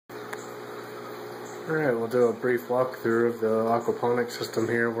Alright, we'll do a brief walkthrough of the aquaponic system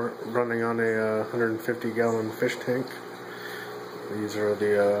here. We're running on a 150-gallon fish tank. These are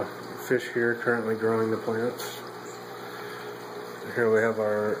the fish here currently growing the plants. Here we have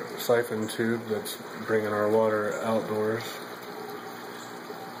our siphon tube that's bringing our water outdoors.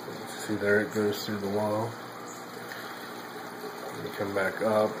 See there, it goes through the wall. We come back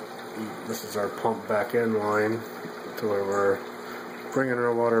up. This is our pump back in line to where we're bringing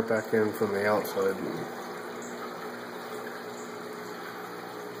our water back in from the outside.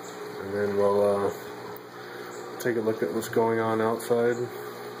 And then we'll take a look at what's going on outside.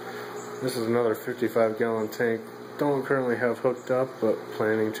 This is another 55-gallon tank. Don't currently have hooked up, but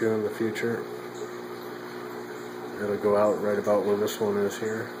planning to in the future. It'll go out right about where this one is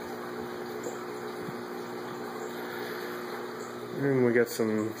here. And we got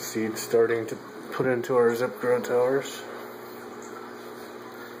some seeds starting to put into our zip grow towers.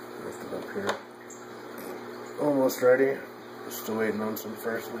 Lift it up here. Almost ready. Still waiting on some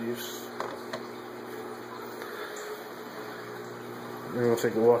first leaves. And we'll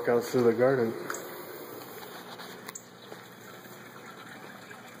take a walk out through the garden.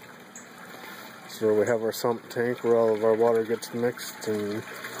 So where we have our sump tank where all of our water gets mixed and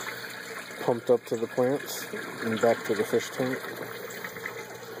pumped up to the plants and back to the fish tank.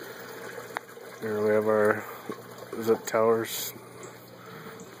 Here we have our zip towers.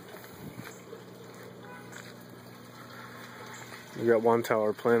 We got one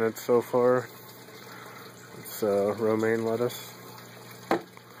tower planted so far. It's romaine lettuce.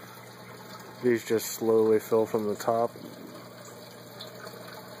 These just slowly fill from the top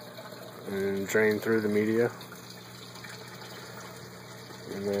and drain through the media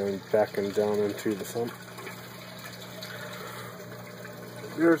and then back and down into the sump.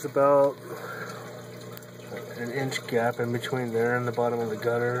 There's about an inch gap in between there and the bottom of the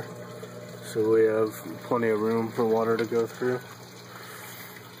gutter, so we have plenty of room for water to go through.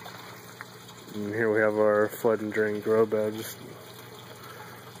 And here we have our flood and drain grow beds.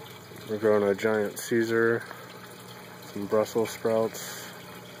 We're growing a giant Caesar, some Brussels sprouts.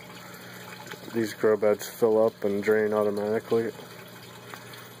 These grow beds fill up and drain automatically.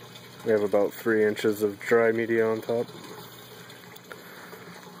 We have about 3 inches of dry media on top.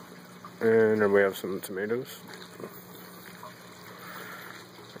 And then we have some tomatoes.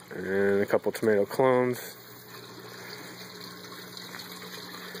 And a couple tomato clones.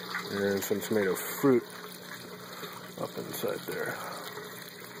 And some tomato fruit up inside there.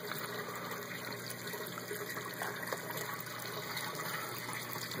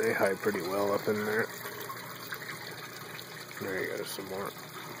 They hide pretty well up in there. There you go, some more.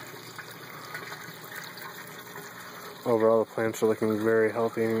 Overall, the plants are looking very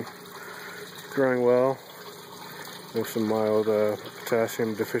healthy and growing well. There's some mild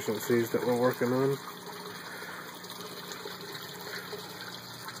potassium deficiencies that we're working on.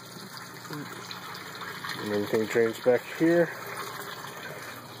 And everything drains back here.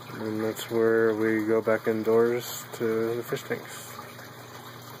 And that's where we go back indoors to the fish tanks.